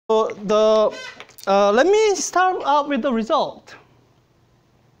Let me start out with the result.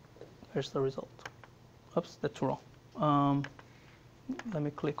 Here's the result. Oops, that's wrong. Let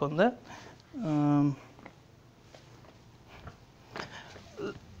me click on that.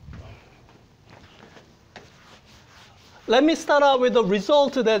 Let me start out with the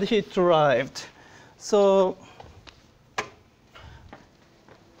result that he derived. So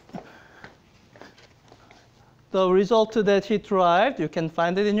the result that he derived, you can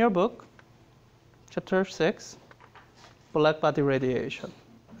find it in your book, chapter 6, blackbody radiation.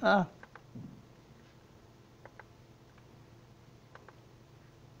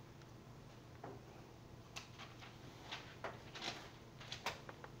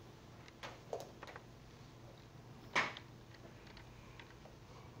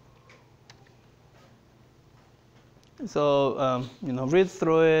 So, read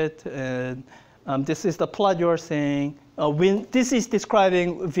through it. And this is the plot you're seeing. This is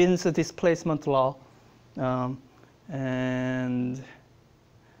describing Wien's displacement law. Wien's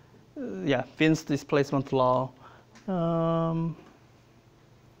displacement law.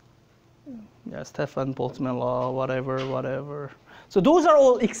 Stefan Boltzmann law, whatever. So those are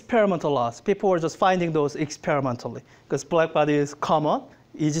all experimental laws. People were just finding those experimentally because blackbody is common.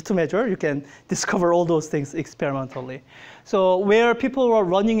 Easy to measure. You can discover all those things experimentally. So where people were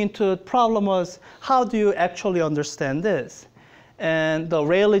running into the problem was, how do you actually understand this? And the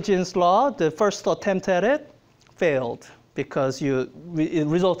Rayleigh-Jeans law, the first attempt at it, failed because it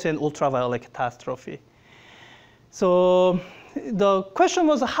resulted in ultraviolet catastrophe. So the question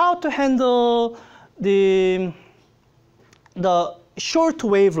was how to handle the short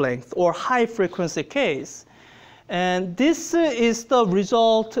wavelength or high frequency case. And this is the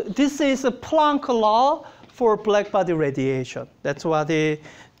result. This is a Planck law for blackbody radiation. That's what he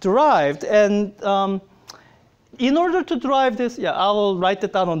derived. And in order to derive this, I will write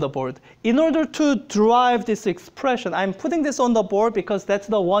it down on the board. In order to derive this expression, I'm putting this on the board because that's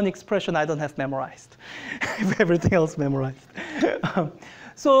the one expression I don't have memorized. Everything else memorized.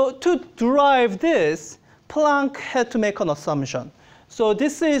 So to derive this, Planck had to make an assumption. So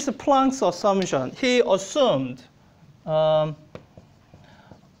this is Planck's assumption. He assumed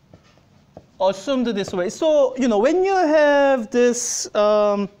this way. So, when you have this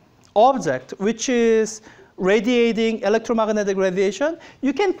object which is radiating electromagnetic radiation,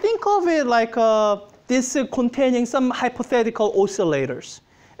 you can think of it like this containing some hypothetical oscillators.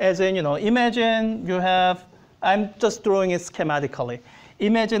 As in, imagine you have, I'm just drawing it schematically.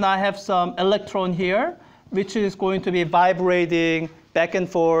 Imagine I have some electron here, which is going to be vibrating back and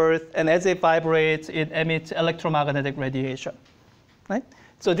forth, and as it vibrates, it emits electromagnetic radiation, right?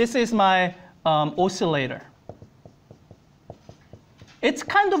 So this is my oscillator. It's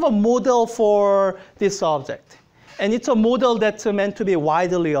kind of a model for this object. And it's a model that's meant to be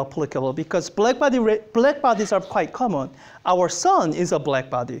widely applicable because black bodies are quite common. Our sun is a black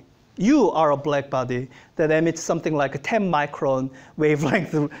body. You are a black body that emits something like a 10 micron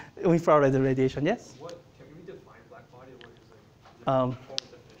wavelength infrared radiation, yes?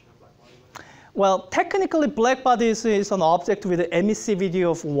 Well, technically, black body is an object with an emissivity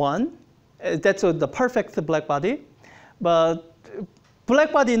of 1. That's the perfect black body. But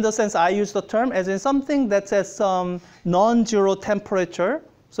black body, in the sense I use the term, as in something that has some non-zero temperature,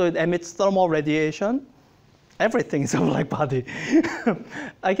 so it emits thermal radiation. Everything is a black body.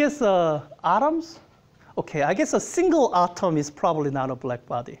 I guess atoms? Okay, I guess a single atom is probably not a black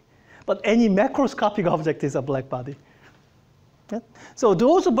body. But any macroscopic object is a black body. Yeah? So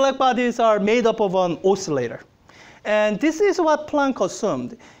those black bodies are made up of an oscillator. And this is what Planck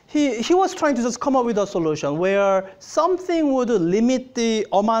assumed. He was trying to just come up with a solution where something would limit the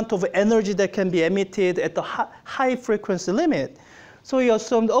amount of energy that can be emitted at the high frequency limit. So he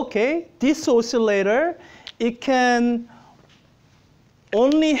assumed, okay, this oscillator, it can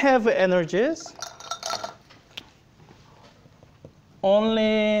only have energies,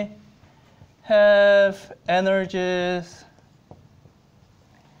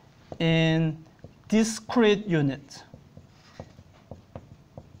 in discrete units.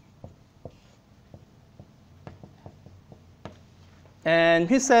 And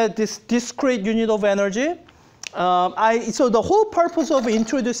he said this discrete unit of energy, so the whole purpose of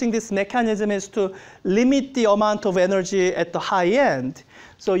introducing this mechanism is to limit the amount of energy at the high end.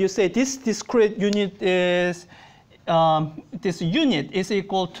 So you say this discrete unit is,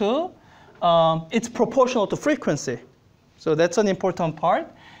 equal to, it's proportional to frequency. So that's an important part.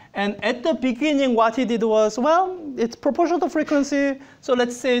 And at the beginning, what he did was, well, it's proportional to frequency, so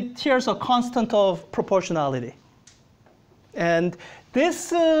let's say here's a constant of proportionality. And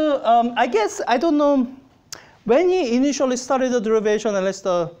this, I guess, I don't know When he initially started the derivation, at least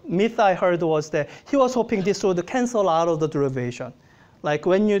the myth I heard was that he was hoping this would cancel out of the derivation. Like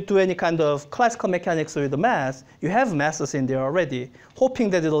when you do any kind of classical mechanics with the mass, you have masses in there already, hoping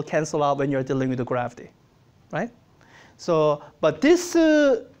that it'll cancel out when you're dealing with the gravity, right? So, but this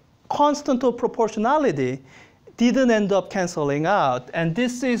constant of proportionality didn't end up canceling out. And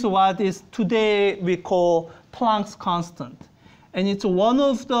this is what is today we call Planck's constant. And it's one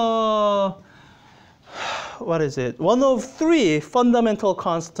of the, what is it? One of three fundamental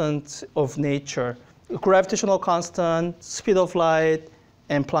constants of nature: gravitational constant, speed of light,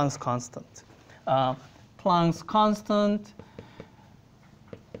 and Planck's constant. Planck's constant.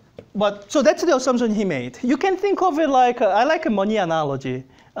 But so that's the assumption he made. You can think of it like, I like a money analogy.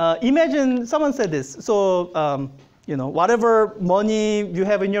 Imagine someone said this. So, you know, whatever money you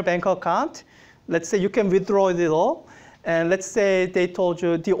have in your bank account, let's say you can withdraw it all. And let's say they told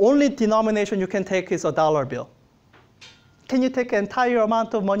you the only denomination you can take is a dollar bill. Can you take an entire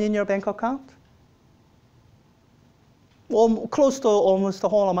amount of money in your bank account? Close to almost the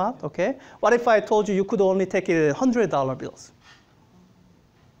whole amount, okay? What if I told you you could only take it in $100 bills?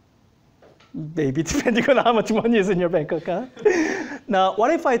 Maybe depending on how much money is in your bank account. Now,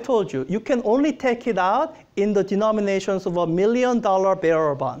 what if I told you you can only take it out in the denominations of $1 million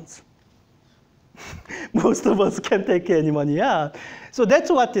bearer bonds? Most of us can't take any money out. So that's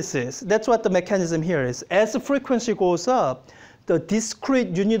what this is. That's what the mechanism here is. As the frequency goes up, the discrete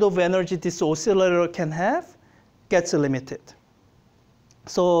unit of energy this oscillator can have gets limited.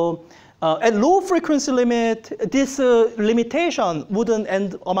 So at low frequency limit, this limitation wouldn't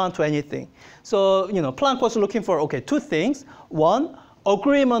amount to anything. So you know, Planck was looking for, okay, two things. One,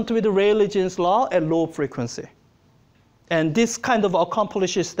 agreement with Rayleigh-Jean's law at low frequency. And this kind of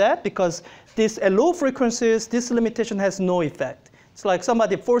accomplishes that because this at low frequencies, this limitation has no effect. It's like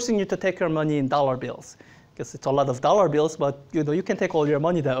somebody forcing you to take your money in dollar bills. Because it's a lot of dollar bills, but you know, you can take all your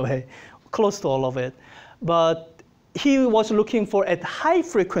money that way, close to all of it. But he was looking for at high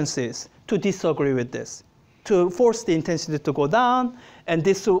frequencies to disagree with this, to force the intensity to go down, and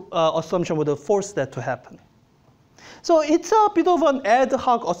this assumption would force that to happen. So it's a bit of an ad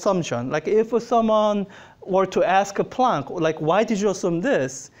hoc assumption. Like if someone were to ask Planck, like, why did you assume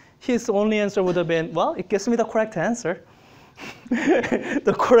this? His only answer would have been, well, it gives me the correct answer.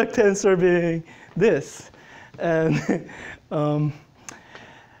 The correct answer being this. And,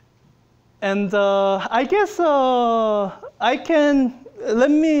 I guess I can,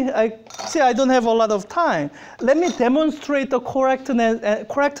 I don't have a lot of time. Let me demonstrate the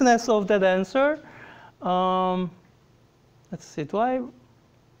correctness of that answer. Let's see,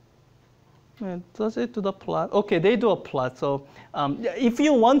 does it do the plot? Okay, they do a plot. So if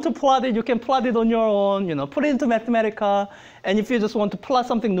you want to plot it, you can plot it on your own, you know, put it into Mathematica. And if you just want to plot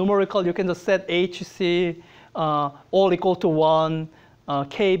something numerical, you can just set HC all equal to 1,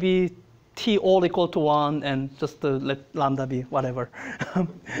 KB, T all equal to 1, and just let lambda be whatever.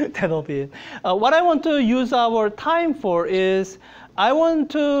 That'll be it. What I want to use our time for is I want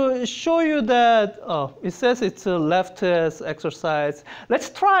to show you that, it says it's a left exercise. Let's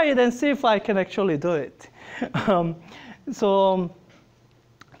try it and see if I can actually do it. So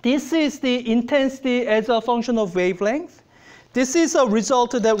this is the intensity as a function of wavelength. This is a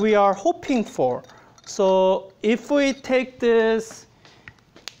result that we are hoping for. So if we take this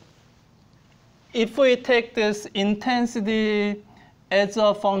intensity as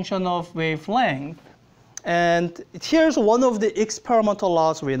a function of wavelength, and here's one of the experimental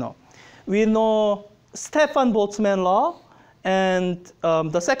laws we know. We know Stefan Boltzmann law, and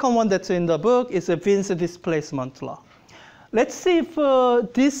the second one that's in the book is the Wien's displacement law. Let's see if so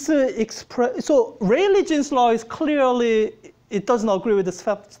Rayleigh-Jean's law is clearly, it doesn't agree with the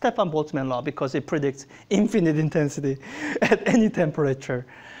Stefan Boltzmann law because it predicts infinite intensity at any temperature.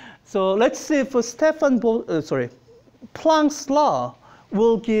 So let's see if Planck's law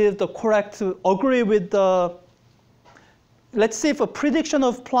will give the correct, agree with the, let's see if a prediction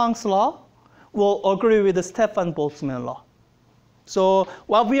of Planck's law will agree with the Stefan Boltzmann law. So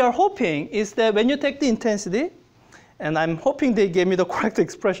what we are hoping is that when you take the intensity, and I'm hoping they gave me the correct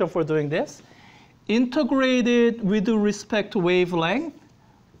expression for doing this, integrated with respect to wavelength,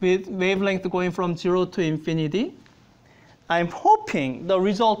 with wavelength going from 0 to infinity, I'm hoping the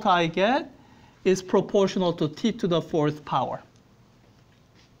result I get is proportional to t to the 4th power.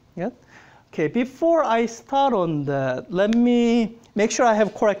 Yeah? Okay, before I start on that, let me make sure I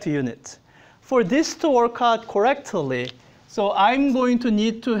have correct units. For this to work out correctly, so I'm going to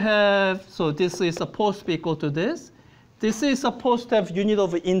need to have, so this is supposed to be equal to this. This is supposed to have unit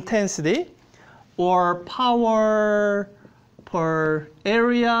of intensity, or power per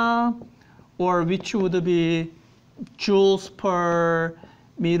area, or which would be joules per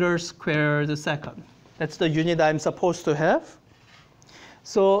meter squared second. That's the unit I'm supposed to have.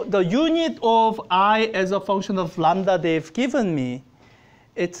 So the unit of I as a function of lambda they've given me,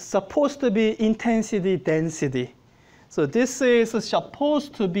 it's supposed to be intensity density. So this is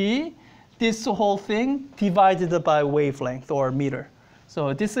supposed to be this whole thing divided by wavelength or meter.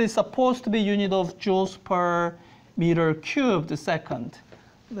 So this is supposed to be unit of joules per meter cubed second.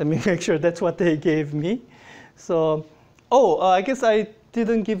 Let me make sure that's what they gave me. So, I guess I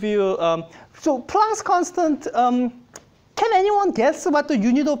didn't give you, so Planck's constant, can anyone guess what the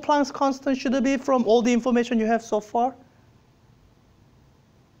unit of Planck's constant should be from all the information you have so far?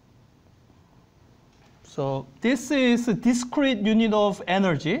 So this is a discrete unit of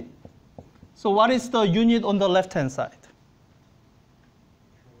energy. So what is the unit on the left-hand side?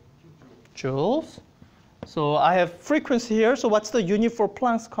 Joules. So I have frequency here. So what's the unit for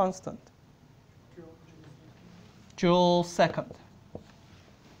Planck's constant? Joule second.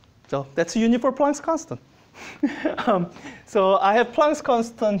 So that's a unit for Planck's constant. So I have Planck's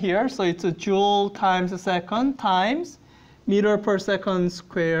constant here. So it's a joule times a second times meter per second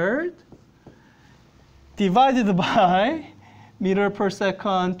squared divided by meter per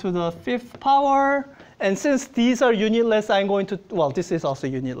second to the 5th power. And since these are unitless, I'm going to, well, this is also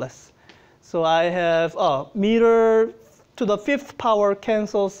unitless. So I have meter to the 5th power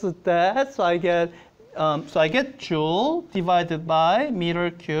cancels that. So I get joule divided by meter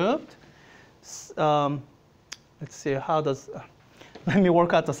cubed. Let's see, how does, let me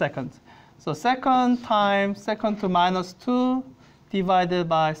work out the seconds. So second times second to minus 2 divided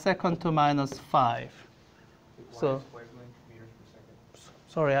by second to minus 5. So,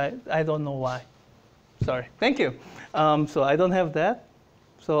 sorry, I don't know why. Sorry, thank you. So I don't have that.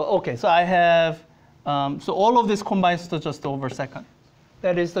 So, okay, so I have, so all of this combines to just over second.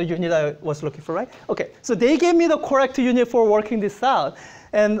 That is the unit I was looking for, right? Okay, so they gave me the correct unit for working this out.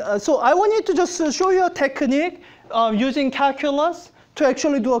 And so I wanted to just show you a technique using calculus to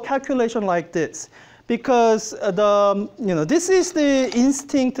actually do a calculation like this. Because this is the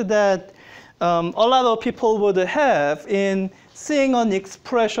instinct that a lot of people would have in seeing an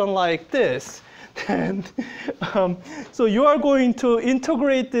expression like this. And so you are going to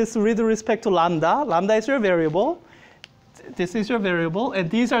integrate this with respect to lambda. Lambda is your variable. This is your variable. And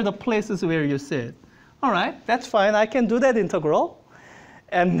these are the places where you sit. All right, that's fine. I can do that integral.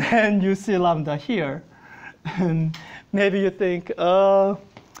 And then you see lambda here. And maybe you think,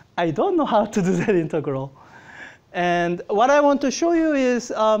 I don't know how to do that integral. And what I want to show you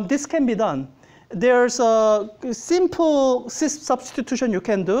is this can be done. There's a simple substitution you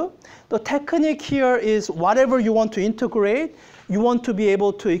can do. The technique here is whatever you want to integrate, you want to be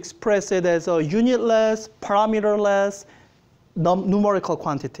able to express it as a unitless, parameterless, numerical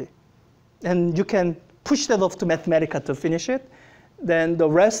quantity. And you can push that off to Mathematica to finish it. Then the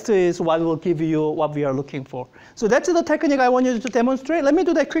rest is what will give you what we are looking for. So that's the technique I want you to demonstrate. Let me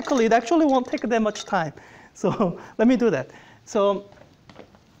do that quickly. It actually won't take that much time. So let me do that. So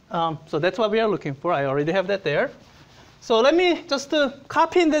that's what we are looking for. I already have that there. So let me just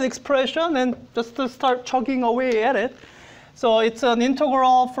copy in that expression and just start chugging away at it. So it's an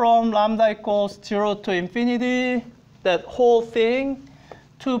integral from lambda equals 0 to infinity, that whole thing,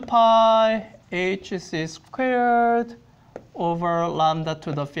 2 pi hc squared over lambda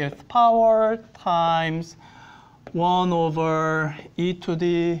to the 5th power times 1 over e to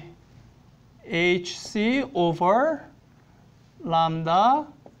the hc over lambda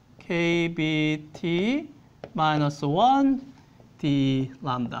kbt minus 1 d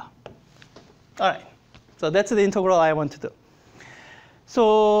lambda. All right, so that's the integral I want to do.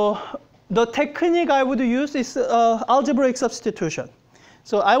 So the technique I would use is algebraic substitution.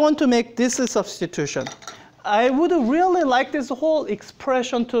 So I want to make this a substitution. I would really like this whole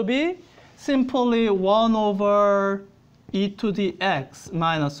expression to be simply 1 over e to the x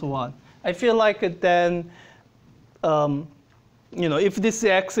minus 1. I feel like then, if this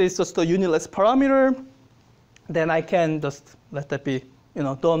x is just a unitless parameter, then I can just let that be,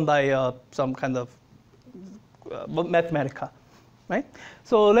 done by some kind of Mathematica, right?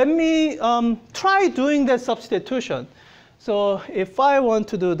 So let me try doing that substitution. So if I want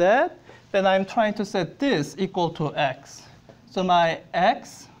to do that, then I'm trying to set this equal to x. So my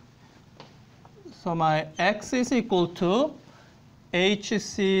x is equal to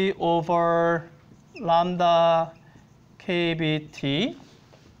hc over lambda kbt.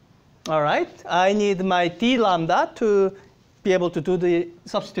 All right, I need my d lambda to be able to do the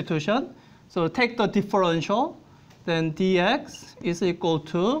substitution. So take the differential, then dx is equal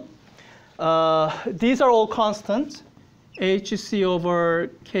to, these are all constants, hc over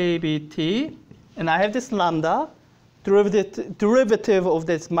kbt, and I have this lambda, derivative of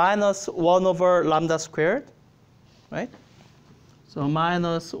this minus 1 over lambda squared, right? So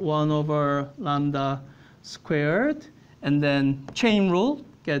minus 1 over lambda squared, and then chain rule,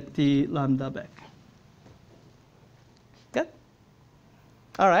 get the lambda back. Good?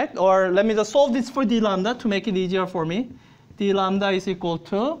 All right, or let me just solve this for d lambda to make it easier for me. D lambda is equal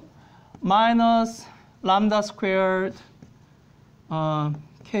to minus lambda squared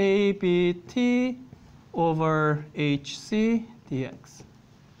kbt over hc dx.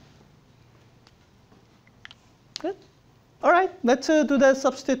 Good. All right, let's do that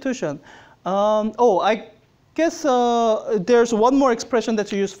substitution. I guess there's one more expression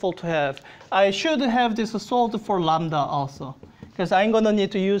that's useful to have. I should have this solved for lambda also, because I'm going to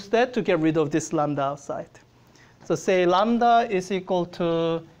need to use that to get rid of this lambda outside. So say lambda is equal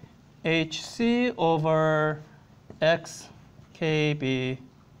to hc over x kbt.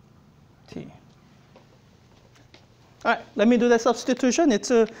 All right, let me do that substitution.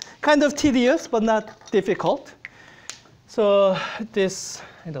 It's kind of tedious, but not difficult. So this,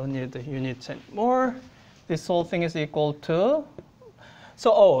 I don't need the units anymore. This whole thing is equal to,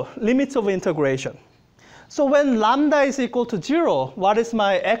 limits of integration. So when lambda is equal to 0, what is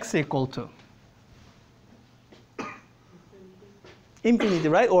my x equal to? Infinity,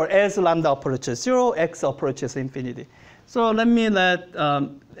 right? Or as lambda approaches 0, x approaches infinity. So let me let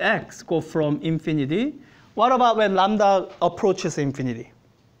x go from infinity. What about when lambda approaches infinity?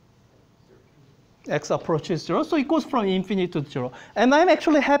 X approaches 0, so it goes from infinity to 0. And I'm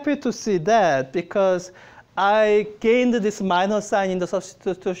actually happy to see that because I gained this minus sign in the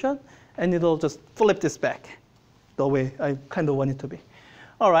substitution, and it'll just flip this back the way I kind of want it to be.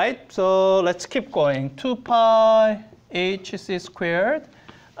 All right, so let's keep going. 2 pi hc squared.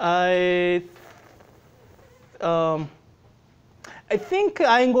 I think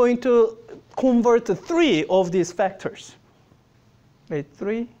I'm going to convert 3 of these factors. Wait,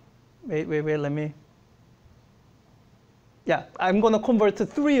 3? Wait, let me. Yeah, I'm going to convert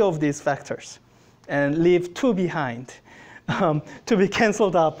 3 of these factors and leave 2 behind to be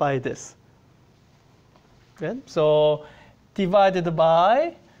canceled out by this. Good? So divided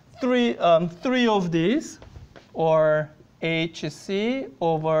by 3 of these, or hc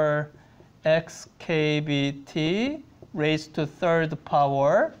over xkbt raised to 3rd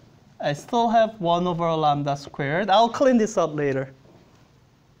power. I still have 1 over lambda squared. I'll clean this up later.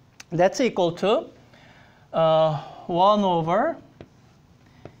 That's equal to 1 over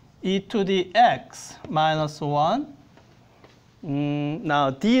e to the x minus 1.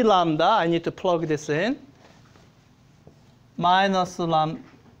 Now d lambda, I need to plug this in. Minus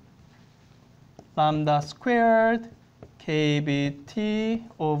lambda squared kbt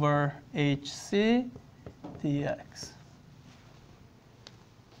over hc dx.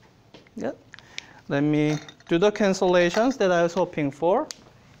 Yep. Let me do the cancellations that I was hoping for.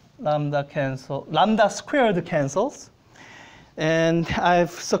 Lambda squared cancels. And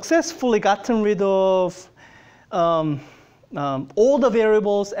I've successfully gotten rid of all the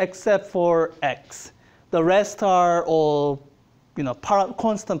variables except for x. The rest are all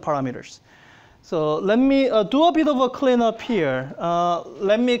constant parameters. So let me do a bit of a cleanup here.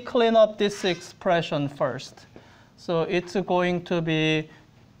 Let me clean up this expression first. So it's going to be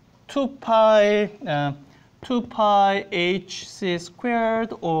 2 pi hc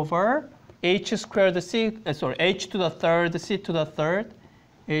squared over h squared c, h to the 3rd, c to the 3rd,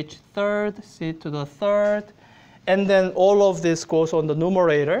 h third, c to the 3rd. And then all of this goes on the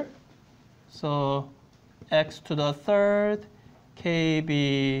numerator. So x to the 3rd,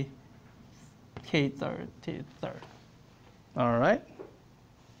 kb, k third, t third. All right.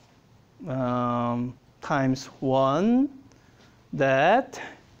 Times 1, that.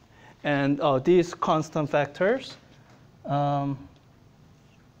 And these constant factors,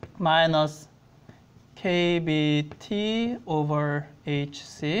 minus kbt over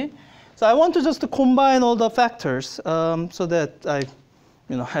hc. So I want to just combine all the factors so that I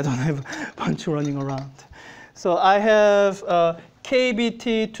don't have a bunch running around. So I have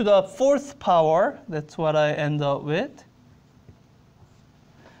kbt to the 4th power. That's what I end up with.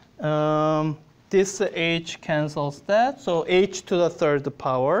 This h cancels that. So h to the 3rd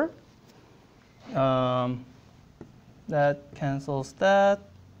power. That cancels that.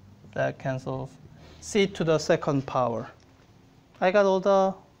 That cancels c to the 2nd power. I got all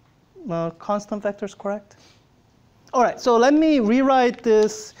the constant factors correct? All right, so let me rewrite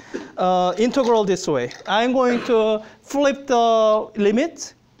this integral this way. I'm going to flip the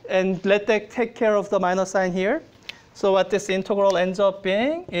limit and let that take care of the minus sign here. So what this integral ends up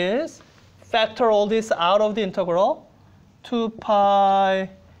being is factor all this out of the integral. 2 pi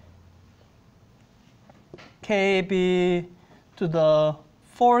kb to the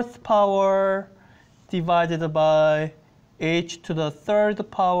 4th power divided by h to the 3rd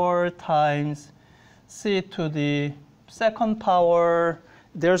power times c to the 2nd power.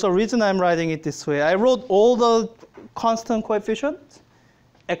 There's a reason I'm writing it this way. I wrote all the constant coefficients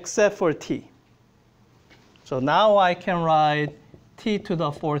except for t. So now I can write t to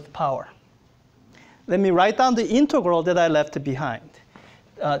the 4th power. Let me write down the integral that I left behind.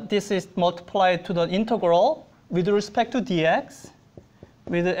 This is multiplied to the integral with respect to dx,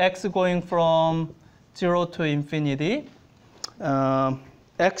 with x going from 0 to infinity,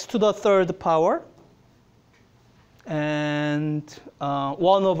 x to the 3rd power, and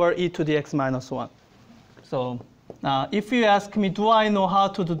 1 over e to the x minus 1. So now, if you ask me, do I know how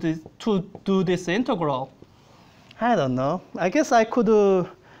to do this integral? I don't know. I guess I could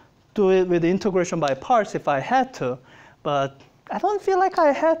do it with integration by parts if I had to, but I don't feel like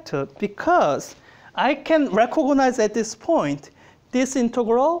I had to, because I can recognize at this point this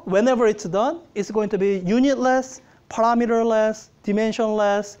integral, whenever it's done, is going to be unitless, parameterless,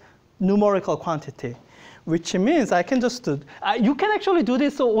 dimensionless, numerical quantity, which means I can just do, you can actually do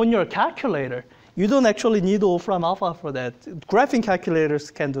this on your calculator. You don't actually need Wolfram alpha for that. Graphing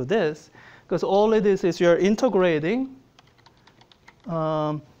calculators can do this, because all it is you're integrating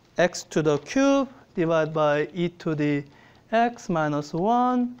x to the cube divided by e to the x minus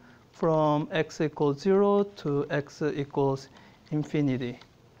 1 from x equals 0 to x equals infinity.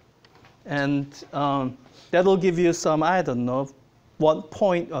 And that will give you some, I don't know,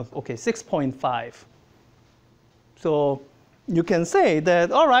 6.5. So you can say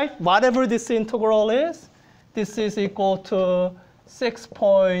that, all right, whatever this integral is, this is equal to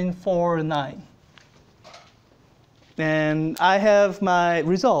 6.49. And I have my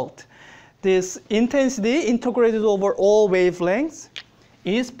result. This intensity integrated over all wavelengths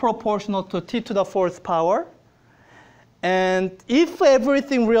is proportional to t to the 4th power. And if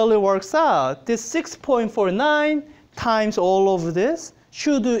everything really works out, this 6.49 times all of this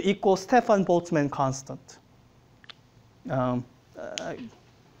should equal Stefan Boltzmann constant. I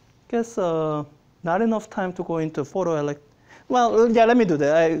guess not enough time to go into photoelectric. Well, yeah, let me do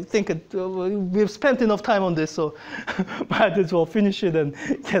that. I think we've spent enough time on this, so might as well finish it and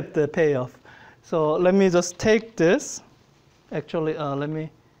get the payoff. So let me just take this. Actually, let me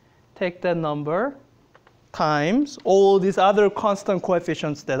take that number times all these other constant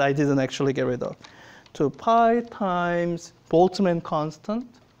coefficients that I didn't actually get rid of. 2 pi times Boltzmann constant.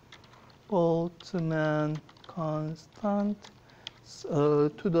 Boltzmann constant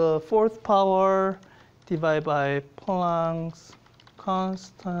to the 4th power divided by Planck's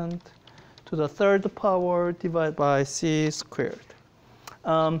constant to the 3rd power divided by c squared.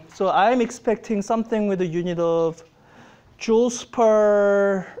 So I'm expecting something with a unit of joules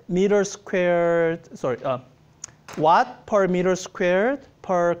per meter squared, sorry, watt per meter squared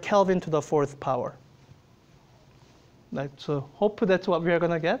per Kelvin to the 4th power. So hope that's what we are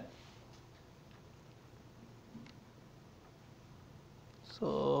going to get.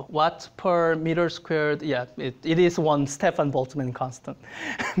 So watts per meter squared, yeah, it is one Stefan Boltzmann constant.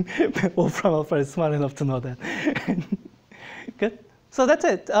 Wolfram alpha is smart enough to know that. Good. So that's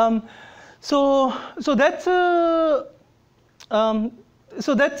it. So that's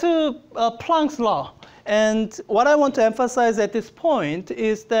Planck's law. And what I want to emphasize at this point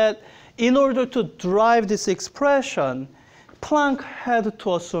is that in order to derive this expression, Planck had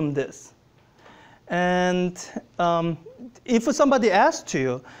to assume this. And if somebody asked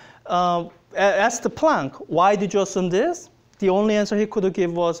you, asked Planck, why did you assume this? The only answer he could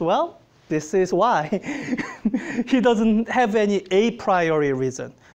give was, well, this is why. He doesn't have any a priori reason.